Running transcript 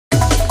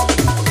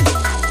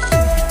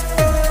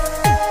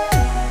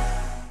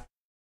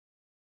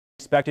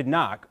unexpected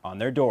knock on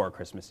their door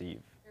Christmas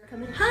Eve.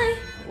 Hi.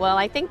 Well,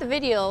 I think the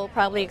video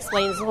probably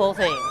explains the whole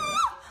thing.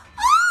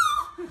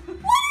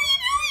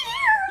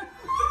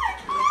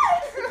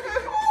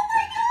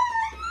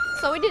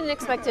 So we didn't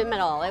expect him at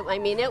all. I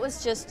mean, it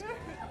was just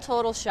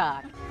total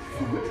shock.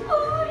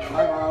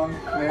 Hi, Mom.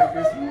 Merry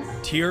Christmas.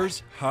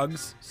 Tears,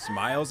 hugs,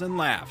 smiles, and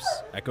laughs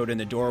echoed in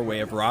the doorway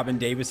of Robin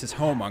Davis's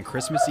home on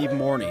Christmas Eve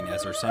morning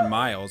as her son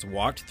Miles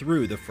walked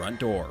through the front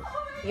door.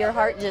 Your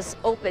heart just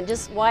opened,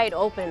 just wide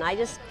open.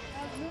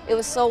 It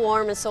was so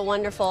warm and so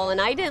wonderful, and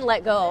I didn't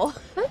let go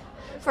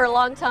for a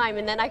long time,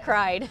 and then I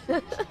cried.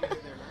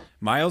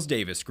 Miles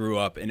Davis grew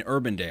up in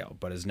Urbandale,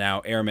 but is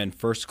now Airman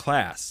First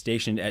Class,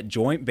 stationed at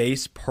Joint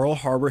Base Pearl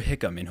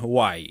Harbor-Hickam in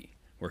Hawaii,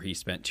 where he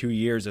spent 2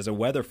 years as a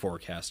weather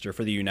forecaster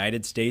for the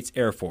United States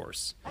Air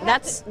Force.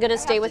 That's going to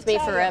stay with me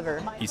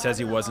forever. He says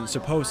he wasn't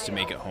supposed to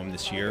make it home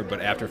this year,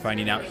 but after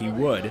finding out he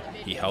would,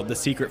 he held the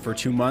secret for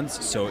 2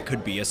 months so it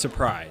could be a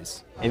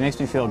surprise. It makes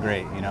me feel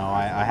great. You know,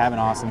 I have an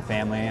awesome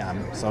family.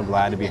 I'm so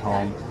glad to be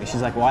home. And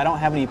she's like, well, I don't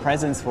have any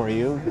presents for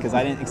you because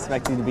I didn't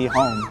expect you to be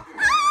home.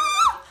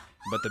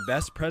 But the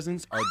best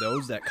presents are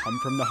those that come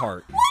from the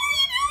heart.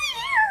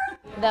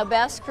 The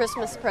best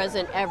Christmas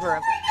present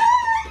ever.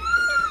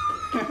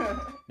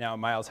 Now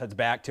Miles heads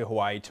back to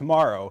Hawaii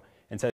tomorrow